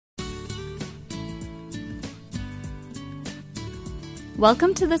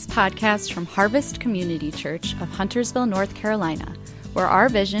Welcome to this podcast from Harvest Community Church of Huntersville, North Carolina, where our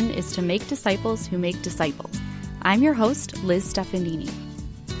vision is to make disciples who make disciples. I'm your host, Liz Stefanini.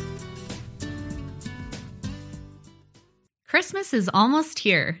 Christmas is almost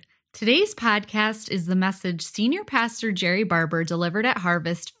here. Today's podcast is the message Senior Pastor Jerry Barber delivered at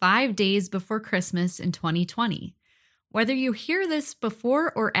Harvest 5 days before Christmas in 2020. Whether you hear this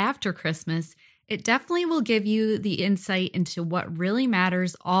before or after Christmas, it definitely will give you the insight into what really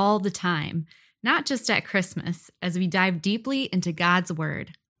matters all the time, not just at Christmas, as we dive deeply into God's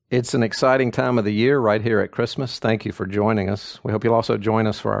Word. It's an exciting time of the year right here at Christmas. Thank you for joining us. We hope you'll also join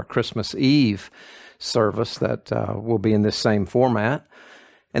us for our Christmas Eve service that will be in this same format.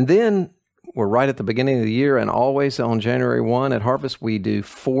 And then we're right at the beginning of the year, and always on January 1 at Harvest, we do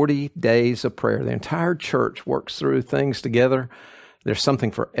 40 days of prayer. The entire church works through things together. There's something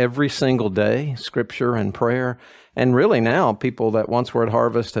for every single day, scripture and prayer. And really now, people that once were at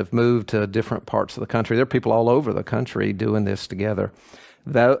Harvest have moved to different parts of the country. There are people all over the country doing this together.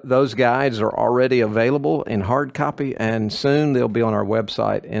 Those guides are already available in hard copy, and soon they'll be on our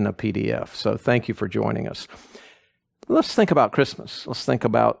website in a PDF. So thank you for joining us. Let's think about Christmas. Let's think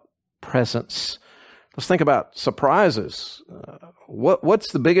about presents. Let's think about surprises.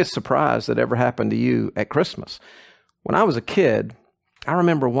 What's the biggest surprise that ever happened to you at Christmas? When I was a kid, I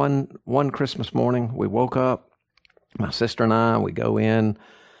remember one Christmas morning, we woke up, my sister and I, we go in,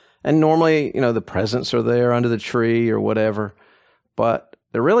 and normally, the presents are there under the tree or whatever, but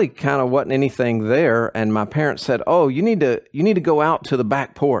there really kind of wasn't anything there, and my parents said, "Oh, you need to go out to the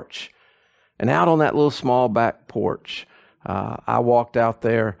back porch." And out on that little small back porch, I walked out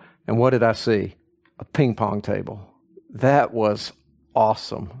there, and what did I see? A ping pong table. That was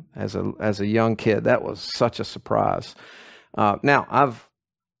awesome. As a young kid, that was such a surprise. Now,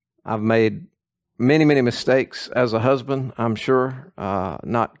 I've made many mistakes as a husband, I'm sure,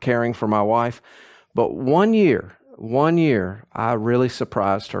 not caring for my wife. But one year, I really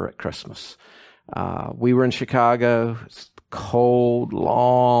surprised her at Christmas. We were in Chicago, cold,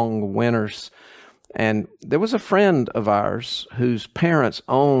 long winters, and there was a friend of ours whose parents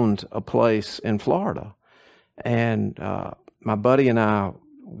owned a place in Florida. And my buddy and I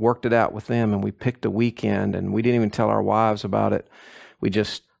worked it out with them, and we picked a weekend, and we didn't even tell our wives about it. We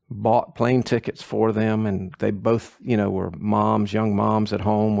just bought plane tickets for them, and they both, were moms, young moms at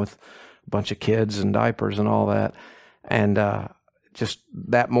home with a bunch of kids and diapers and all that. And just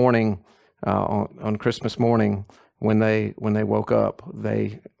that morning, on Christmas morning, when they woke up,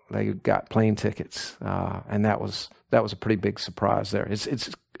 they got plane tickets, and that was a pretty big surprise there.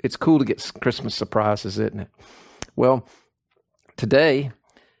 It's cool to get Christmas surprises, isn't it? Well, today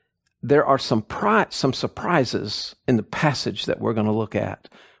there are some surprises in the passage that we're going to look at,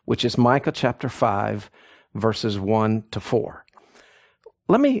 which is Micah chapter 5, verses 1 to 4.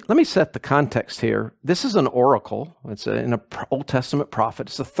 Let me set the context here. This is an oracle. It's in an Old Testament prophet.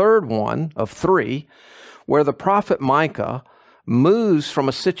 It's the third one of three, where the prophet Micah moves from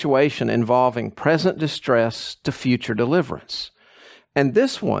a situation involving present distress to future deliverance. And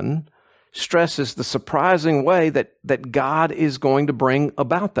this one stresses the surprising way that God is going to bring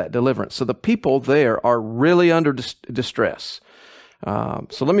about that deliverance. So the people there are really under distress. So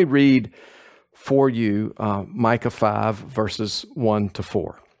let me read for you Micah 5, verses 1 to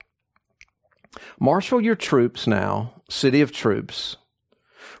 4. "Marshal your troops now, city of troops,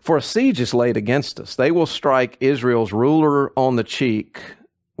 for a siege is laid against us. They will strike Israel's ruler on the cheek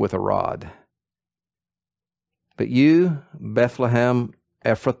with a rod. But you, Bethlehem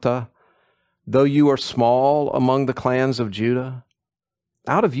Ephrathah, though you are small among the clans of Judah,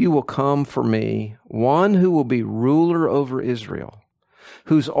 out of you will come for me one who will be ruler over Israel,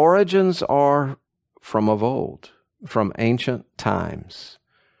 whose origins are from of old, from ancient times.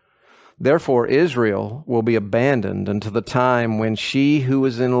 Therefore Israel will be abandoned until the time when she who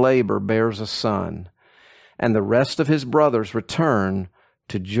is in labor bears a son, and the rest of his brothers return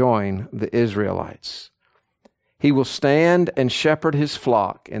to join the Israelites. He will stand and shepherd his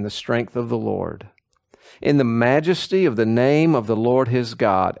flock in the strength of the Lord, in the majesty of the name of the Lord his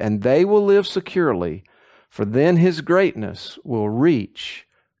God, and they will live securely, for then his greatness will reach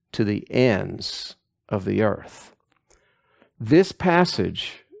to the ends of the earth." This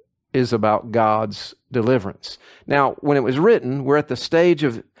passage is about God's deliverance. Now, when it was written, we're at the stage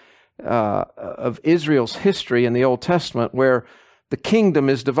of Israel's history in the Old Testament where the kingdom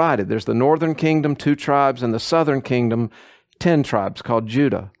is divided. There's the northern kingdom, 2 tribes, and the southern kingdom, 10 tribes called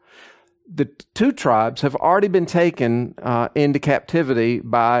Judah. The 2 tribes have already been taken into captivity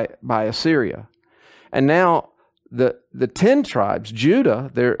by Assyria. And now the 10 tribes,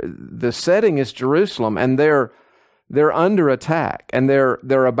 Judah, the setting is Jerusalem, and they're They're under attack, and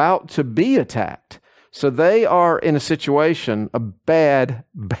they're about to be attacked. So they are in a situation, a bad,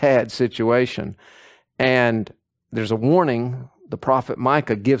 bad situation. And there's a warning. The prophet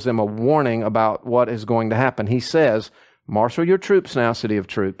Micah gives them a warning about what is going to happen. He says, "Marshal your troops now, city of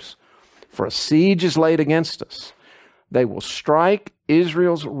troops, for a siege is laid against us. They will strike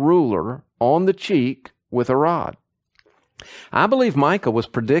Israel's ruler on the cheek with a rod." I believe Micah was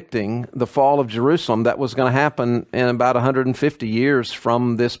predicting the fall of Jerusalem that was going to happen in about 150 years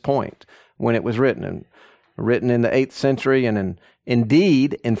from this point when it was written in the 8th century. And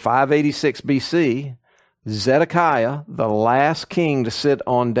indeed, in 586 BC, Zedekiah, the last king to sit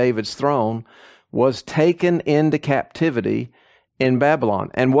on David's throne, was taken into captivity in Babylon.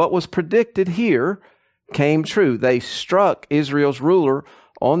 And what was predicted here came true. They struck Israel's ruler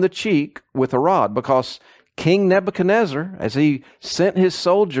on the cheek with a rod because King Nebuchadnezzar, as he sent his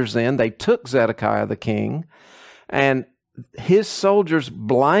soldiers in, they took Zedekiah the king, and his soldiers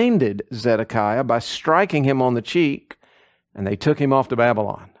blinded Zedekiah by striking him on the cheek, and they took him off to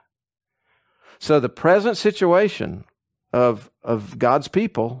Babylon. So the present situation of God's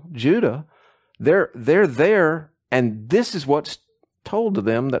people, Judah, they're there, and this is what's told to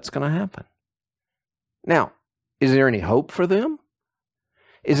them that's going to happen. Now, is there any hope for them?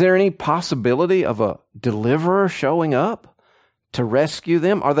 Is there any possibility of a deliverer showing up to rescue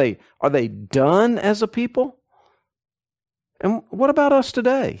them? Are they done as a people? And what about us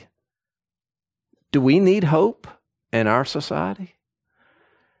today? Do we need hope in our society?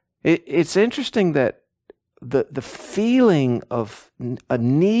 It's interesting that the feeling of a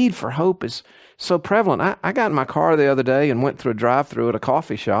need for hope is so prevalent. I got in my car the other day and went through a drive-through at a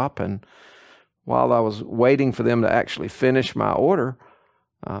coffee shop, and while I was waiting for them to actually finish my order,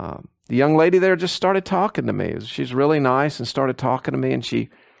 the young lady there just started talking to me. She's really nice and started talking to me, and she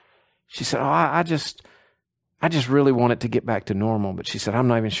said, "Oh, I just really want it to get back to normal." But she said, "I'm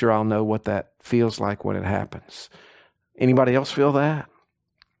not even sure I'll know what that feels like when it happens." Anybody else feel that?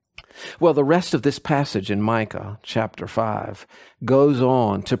 Well, the rest of this passage in Micah chapter 5 goes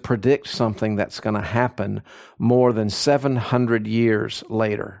on to predict something that's going to happen more than 700 years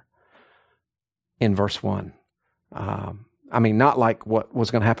later in verse 1. Not like what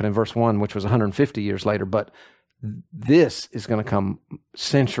was going to happen in verse 1, which was 150 years later, but this is going to come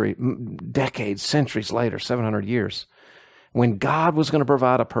decades, centuries later, 700 years, when God was going to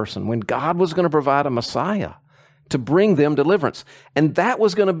provide a person, when God was going to provide a Messiah to bring them deliverance. And that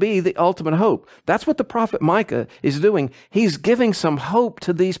was going to be the ultimate hope. That's what the prophet Micah is doing. He's giving some hope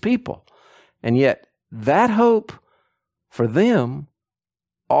to these people. And yet that hope for them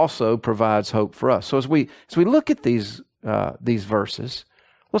also provides hope for us. So as we look at these verses,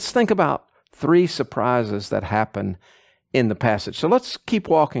 let's think about 3 surprises that happen in the passage. So let's keep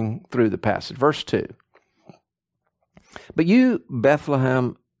walking through the passage. Verse 2. "But you,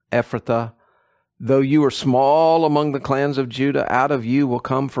 Bethlehem Ephrathah, though you are small among the clans of Judah, out of you will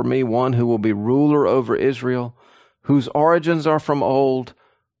come for me one who will be ruler over Israel, whose origins are from old,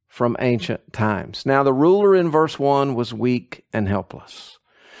 from ancient times." Now the ruler in verse 1 was weak and helpless.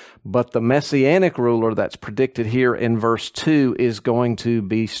 But the messianic ruler that's predicted here in verse 2 is going to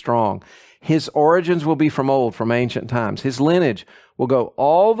be strong. His origins will be from old, from ancient times. His lineage will go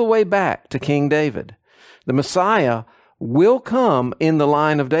all the way back to King David. The Messiah will come in the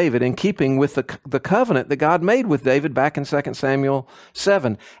line of David, in keeping with the covenant that God made with David back in 2 Samuel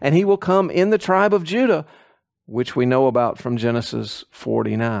 7. And he will come in the tribe of Judah, which we know about from Genesis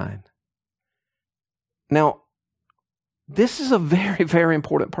 49. Now, this is a very, very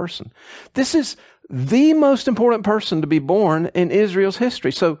important person. This is the most important person to be born in Israel's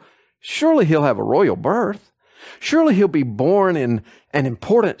history. So surely he'll have a royal birth. Surely he'll be born in an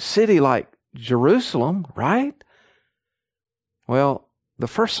important city like Jerusalem, right? Well, the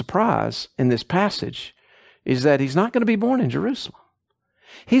first surprise in this passage is that he's not going to be born in Jerusalem.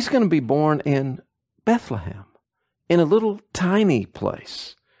 He's going to be born in Bethlehem, in a little tiny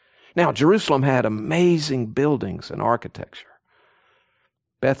place. Now, Jerusalem had amazing buildings and architecture.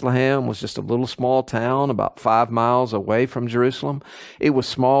 Bethlehem was just a little small town about 5 miles away from Jerusalem. It was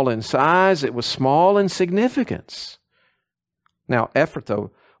small in size. It was small in significance. Now, Ephrathah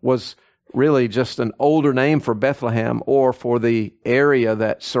was really just an older name for Bethlehem, or for the area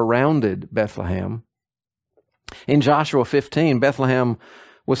that surrounded Bethlehem. In Joshua 15, Bethlehem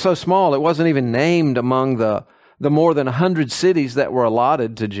was so small it wasn't even named among the more than 100 cities that were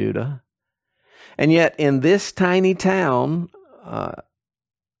allotted to Judah. And yet in this tiny town,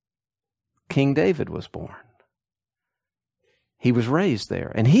 King David was born. He was raised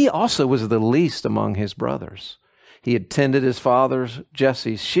there, and he also was the least among his brothers. He had tended his father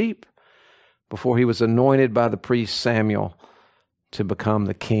Jesse's sheep, before he was anointed by the priest Samuel to become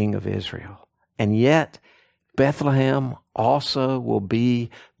the king of Israel. And yet, Bethlehem also will be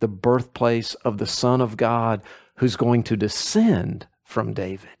the birthplace of the Son of God who's going to descend from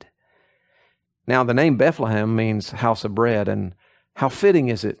David. Now, the name Bethlehem means house of bread, and how fitting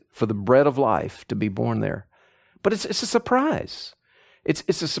is it for the bread of life to be born there? But it's a surprise. It's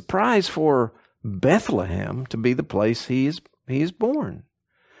a surprise for Bethlehem to be the place he is born.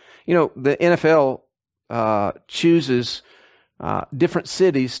 You know, the NFL chooses different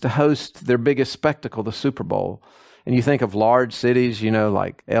cities to host their biggest spectacle, the Super Bowl. And you think of large cities, you know,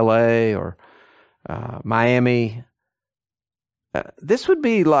 like LA or Miami. This would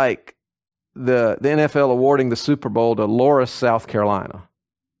be like the NFL awarding the Super Bowl to Loris, South Carolina.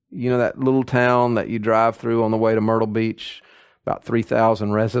 You know, that little town that you drive through on the way to Myrtle Beach, about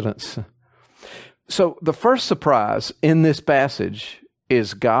 3,000 residents. So the first surprise in this passage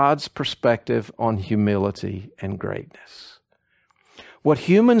is God's perspective on humility and greatness. What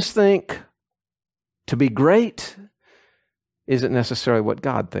humans think to be great isn't necessarily what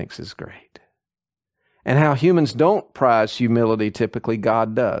God thinks is great. And how humans don't prize humility, typically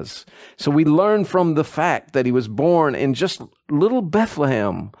God does. So we learn from the fact that he was born in just little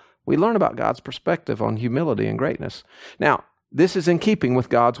Bethlehem. We learn about God's perspective on humility and greatness. Now, this is in keeping with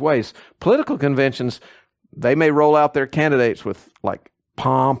God's ways. Political conventions, they may roll out their candidates with like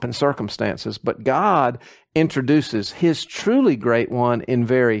pomp and circumstances, but God introduces his truly great one in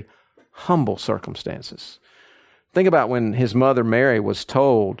very humble circumstances. Think about when his mother Mary was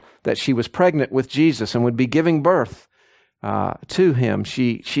told that she was pregnant with Jesus and would be giving birth to him.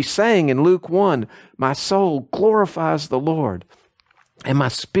 She sang in Luke 1, "My soul glorifies the Lord, and my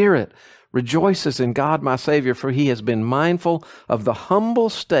spirit rejoices in God my Savior, for he has been mindful of the humble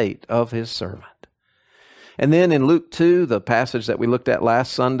state of his servant." And then in Luke 2, the passage that we looked at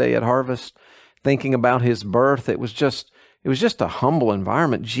last Sunday at Harvest, thinking about his birth, it was just a humble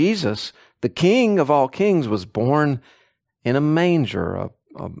environment. Jesus, the King of all kings, was born in a manger,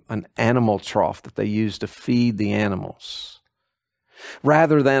 an animal trough that they used to feed the animals.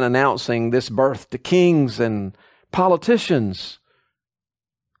 Rather than announcing this birth to kings and politicians,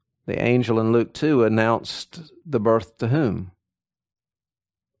 the angel in Luke 2 announced the birth to whom?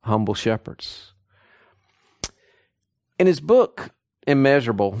 Humble shepherds. In his book,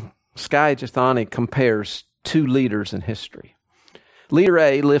 Immeasurable, Skye Jethani compares two leaders in history. Leader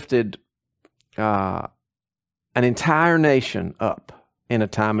A lifted an entire nation up in a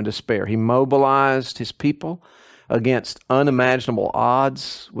time of despair. He mobilized his people against unimaginable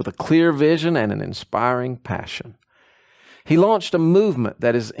odds with a clear vision and an inspiring passion. He launched a movement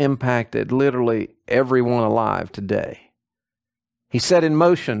that has impacted literally everyone alive today. He set in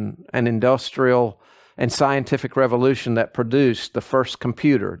motion an industrial and scientific revolution that produced the first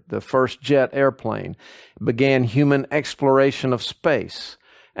computer, the first jet airplane, began human exploration of space,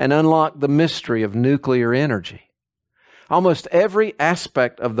 and unlocked the mystery of nuclear energy. Almost every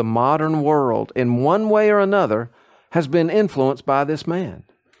aspect of the modern world, in one way or another, has been influenced by this man.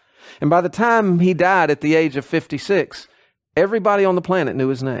 And by the time he died at the age of 56, everybody on the planet knew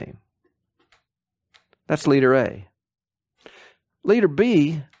his name. That's Leader A. Leader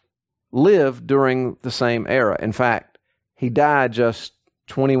B lived during the same era. In fact, he died just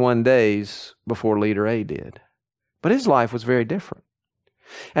 21 days before Leader A did. But his life was very different.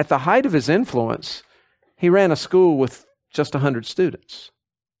 At the height of his influence, he ran a school with just 100 students.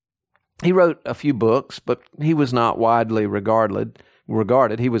 He wrote a few books, but he was not widely regarded.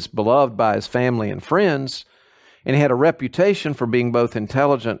 He was beloved by his family and friends, and he had a reputation for being both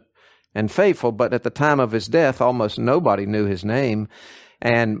intelligent and faithful, but at the time of his death, almost nobody knew his name,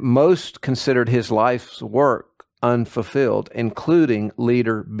 and most considered his life's work unfulfilled, including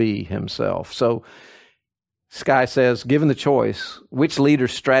Leader B himself. So Skye says, given the choice, which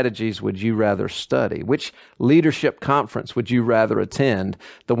leader's strategies would you rather study? Which leadership conference would you rather attend?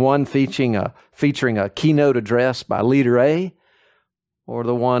 The one featuring a keynote address by Leader A, or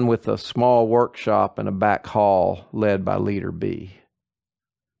the one with a small workshop in a back hall led by Leader B?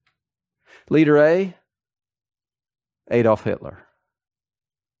 Leader A, Adolf Hitler.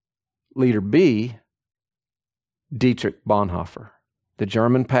 Leader B, Dietrich Bonhoeffer, the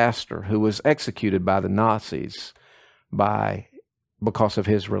German pastor who was executed by the Nazis because of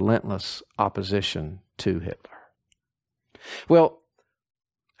his relentless opposition to Hitler. Well,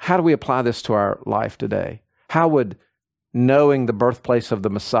 how do we apply this to our life today? How would knowing the birthplace of the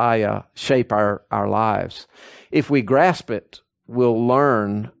Messiah shape our lives? If we grasp it, we'll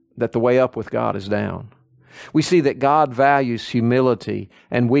learn that the way up with God is down. We see that God values humility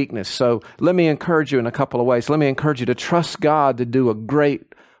and weakness. So let me encourage you in a couple of ways. Let me encourage you to trust God to do a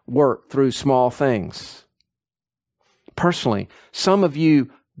great work through small things. Personally, some of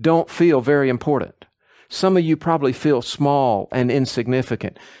you don't feel very important. Some of you probably feel small and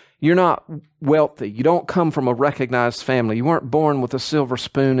insignificant. You're not wealthy. You don't come from a recognized family. You weren't born with a silver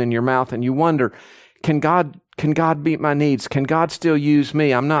spoon in your mouth, and you wonder, can God meet my needs? Can God still use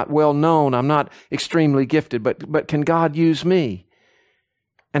me? I'm not well known. I'm not extremely gifted, but can God use me?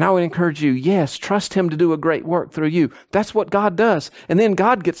 And I would encourage you, yes, trust Him to do a great work through you. That's what God does. And then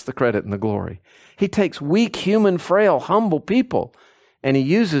God gets the credit and the glory. He takes weak, human, frail, humble people, and He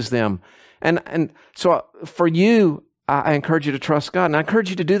uses them. And so for you, I encourage you to trust God. And I encourage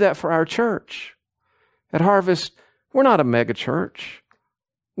you to do that for our church. At Harvest, we're not a mega church.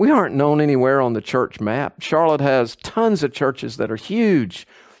 We aren't known anywhere on the church map. Charlotte has tons of churches that are huge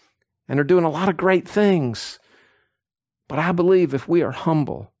and are doing a lot of great things. But I believe if we are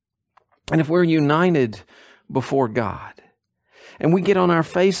humble and if we're united before God and we get on our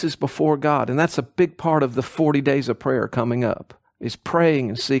faces before God, and that's a big part of the 40 days of prayer coming up, is praying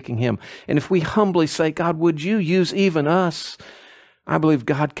and seeking Him. And if we humbly say, God, would you use even us? I believe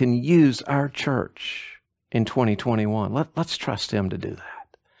God can use our church in 2021. Let's trust Him to do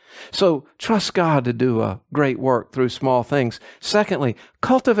that. So trust God to do a great work through small things. Secondly,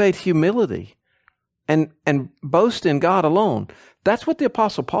 cultivate humility and boast in God alone. That's what the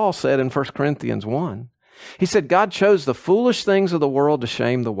Apostle Paul said in 1 Corinthians 1. He said, God chose the foolish things of the world to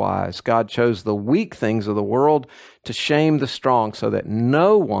shame the wise. God chose the weak things of the world to shame the strong, so that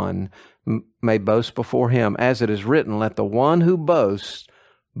no one may boast before Him. As it is written, let the one who boasts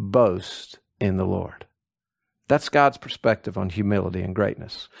boast in the Lord. That's God's perspective on humility and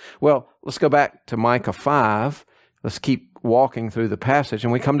greatness. Well, let's go back to Micah 5. Let's keep walking through the passage,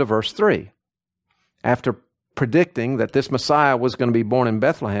 and we come to verse 3. After predicting that this Messiah was going to be born in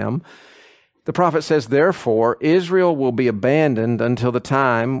Bethlehem, the prophet says, therefore, Israel will be abandoned until the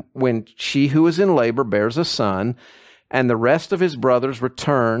time when she who is in labor bears a son, and the rest of his brothers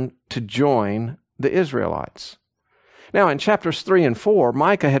return to join the Israelites. Now, in chapters 3 and 4,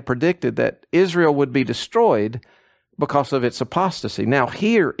 Micah had predicted that Israel would be destroyed because of its apostasy. Now,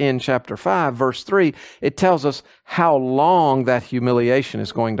 here in chapter 5, verse 3, it tells us how long that humiliation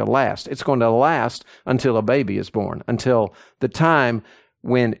is going to last. It's going to last until a baby is born, until the time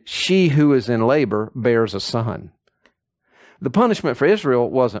when she who is in labor bears a son. The punishment for Israel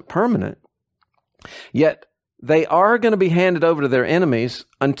wasn't permanent, yet they are going to be handed over to their enemies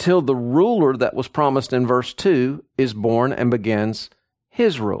until the ruler that was promised in verse 2 is born and begins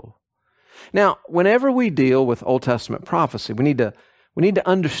his rule. Now, whenever we deal with Old Testament prophecy, we need to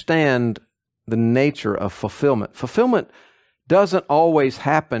understand the nature of fulfillment. Fulfillment doesn't always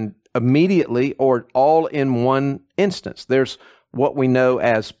happen immediately or all in one instance. There's what we know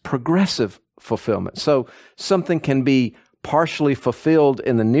as progressive fulfillment. So something can be partially fulfilled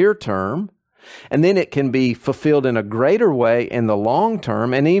in the near term, and then it can be fulfilled in a greater way in the long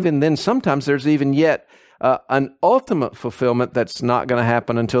term, and even then sometimes there's even yet an ultimate fulfillment that's not going to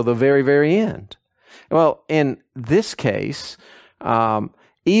happen until the very, very end. Well, in this case,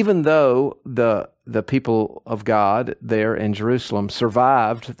 even though the people of God there in Jerusalem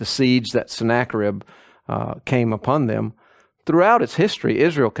survived the siege that Sennacherib came upon them, throughout its history,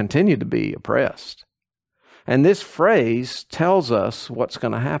 Israel continued to be oppressed. And this phrase tells us what's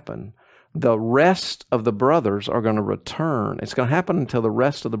going to happen. The rest of the brothers are going to return. It's going to happen until the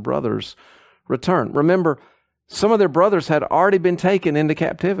rest of the brothers return. Remember, some of their brothers had already been taken into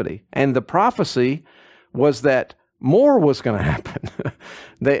captivity, and the prophecy was that more was going to happen.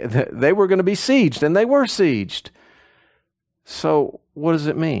 They were going to be sieged, and they were sieged. So what does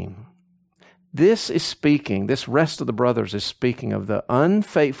it mean? This rest of the brothers is speaking of the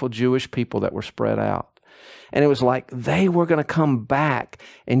unfaithful Jewish people that were spread out. And it was like they were going to come back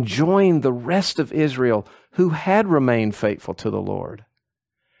and join the rest of Israel who had remained faithful to the Lord.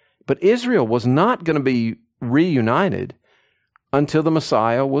 But Israel was not going to be reunited until the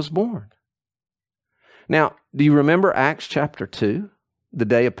Messiah was born. Now, do you remember Acts chapter 2, the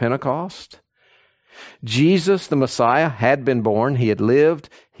day of Pentecost? Jesus, the Messiah, had been born. He had lived.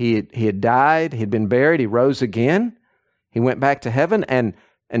 He had died. He had been buried. He rose again. He went back to heaven, and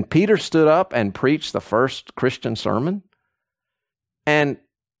Peter stood up and preached the first Christian sermon. And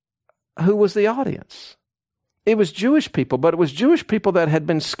who was the audience? It was Jewish people, but it was Jewish people that had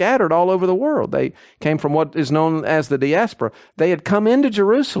been scattered all over the world. They came from what is known as the diaspora. They had come into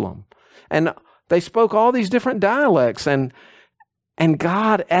Jerusalem, and they spoke all these different dialects, and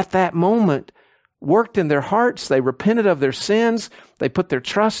God at that moment worked in their hearts. They repented of their sins. They put their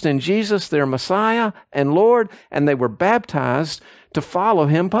trust in Jesus, their Messiah and Lord, and they were baptized to follow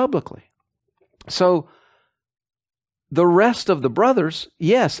Him publicly. So the rest of the brothers,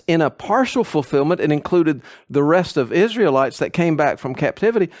 yes, in a partial fulfillment, it included the rest of Israelites that came back from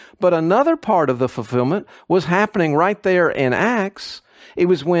captivity. But another part of the fulfillment was happening right there in Acts. It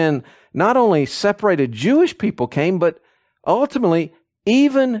was when not only separated Jewish people came, but ultimately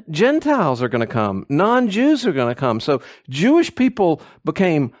even Gentiles are going to come. Non-Jews are going to come. So Jewish people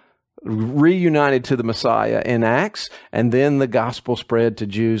became reunited to the Messiah in Acts, and then the gospel spread to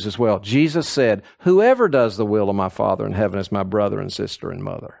Jews as well. Jesus said, whoever does the will of my Father in heaven is my brother and sister and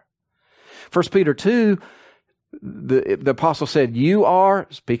mother. 1 Peter 2, the apostle said, you are,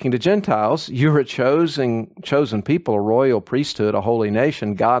 speaking to Gentiles, you're a chosen people, a royal priesthood, a holy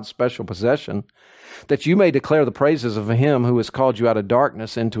nation, God's special possession, that you may declare the praises of him who has called you out of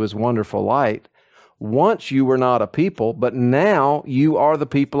darkness into his wonderful light. Once you were not a people, but now you are the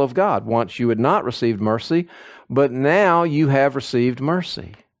people of God. Once you had not received mercy, but now you have received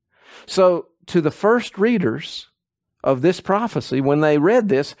mercy. So to the first readers of this prophecy, when they read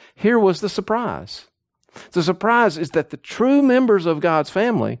this, here was the surprise. The surprise is that the true members of God's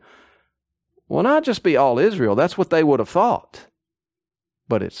family will not just be all Israel. That's what they would have thought.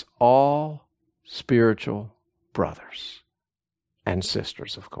 But it's all spiritual brothers and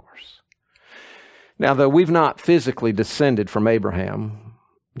sisters, of course. Now, though we've not physically descended from Abraham,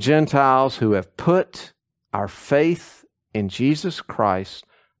 Gentiles who have put our faith in Jesus Christ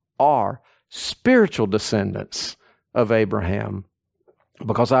are spiritual descendants of Abraham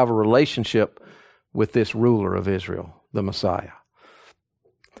because I have a relationship with this ruler of Israel, the Messiah.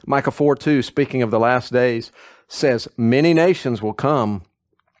 Micah 4:2, speaking of the last days, says, many nations will come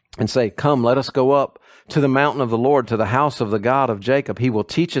and say, come, let us go up to the mountain of the Lord, to the house of the God of Jacob. He will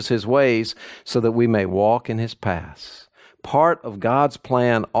teach us his ways so that we may walk in his paths. Part of God's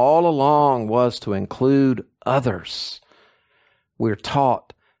plan all along was to include others. We're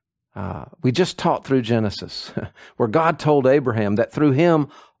taught, we just taught through Genesis, where God told Abraham that through him,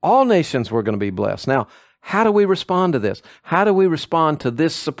 all nations were going to be blessed. Now, how do we respond to this? How do we respond to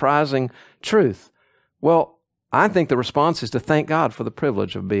this surprising truth? Well, I think the response is to thank God for the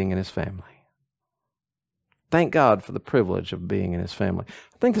privilege of being in his family. Thank God for the privilege of being in his family.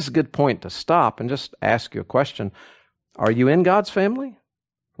 I think this is a good point to stop and just ask you a question. Are you in God's family?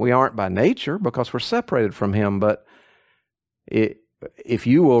 We aren't by nature because we're separated from him, but if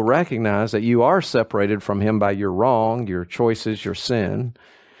you will recognize that you are separated from him by your wrong, your choices, your sin,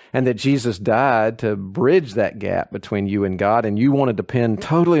 and that Jesus died to bridge that gap between you and God, and you want to depend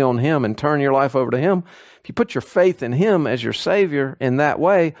totally on him and turn your life over to him, if you put your faith in him as your Savior in that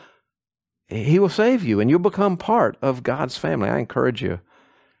way, he will save you and you'll become part of God's family. I encourage you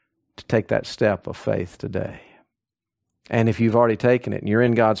to take that step of faith today. And if you've already taken it and you're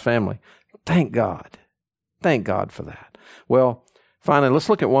in God's family, thank God. Thank God for that. Well, finally, let's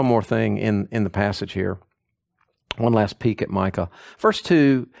look at one more thing in the passage here. One last peek at Micah. Verse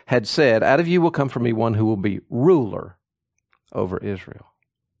 2 had said, out of you will come for me one who will be ruler over Israel.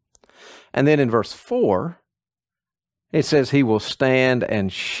 And then in verse 4, it says he will stand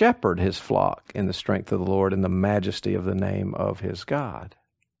and shepherd his flock in the strength of the Lord and the majesty of the name of his God.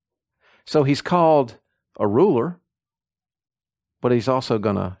 So he's called a ruler, but he's also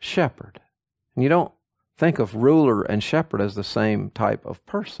going to shepherd. And you don't think of ruler and shepherd as the same type of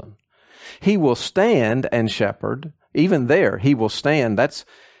person. He will stand and shepherd. Even there, he will stand. That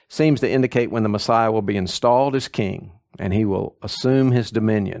seems to indicate when the Messiah will be installed as king and he will assume his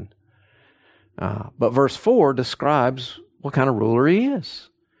dominion. But verse 4 describes what kind of ruler he is.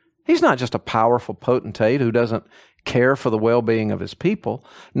 He's not just a powerful potentate who doesn't care for the well-being of his people.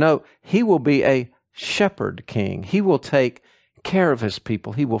 No, he will be a shepherd king. He will take care of his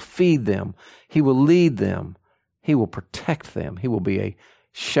people. He will feed them. He will lead them. He will protect them. He will be a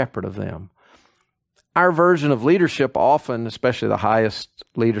shepherd of them. Our version of leadership often, especially the highest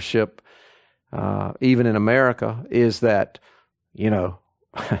leadership, even in America, is that,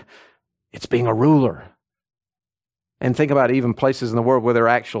 it's being a ruler. And think about even places in the world where there are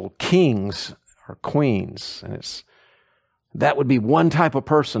actual kings or queens. And that would be one type of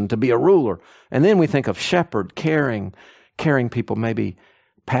person to be a ruler. And then we think of shepherd, caring people, maybe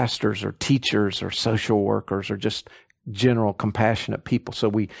pastors or teachers or social workers or just general compassionate people. So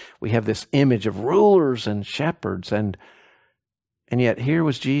we have this image of rulers and shepherds. And yet here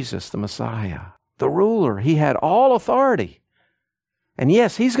was Jesus, the Messiah, the ruler. He had all authority. And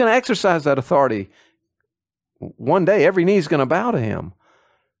yes, he's going to exercise that authority. One day, every knee is going to bow to him.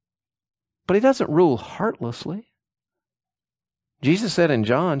 But he doesn't rule heartlessly. Jesus said in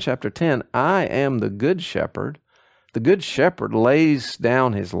John chapter 10, I am the good shepherd. The good shepherd lays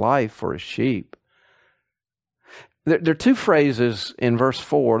down his life for his sheep. There are two phrases in verse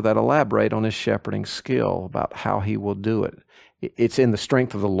 4 that elaborate on his shepherding skill about how he will do it. It's in the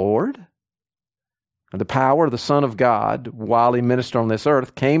strength of the Lord. The power of the Son of God, while he ministered on this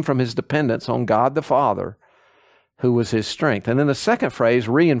earth, came from his dependence on God the Father, who was his strength. And then the second phrase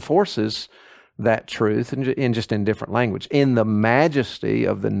reinforces that truth in just in different language. In the majesty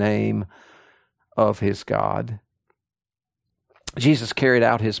of the name of his God. Jesus carried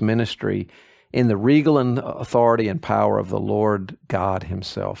out his ministry in the regal authority and power of the Lord God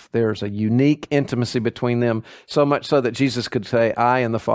himself. There's a unique intimacy between them, so much so that Jesus could say, I and the Father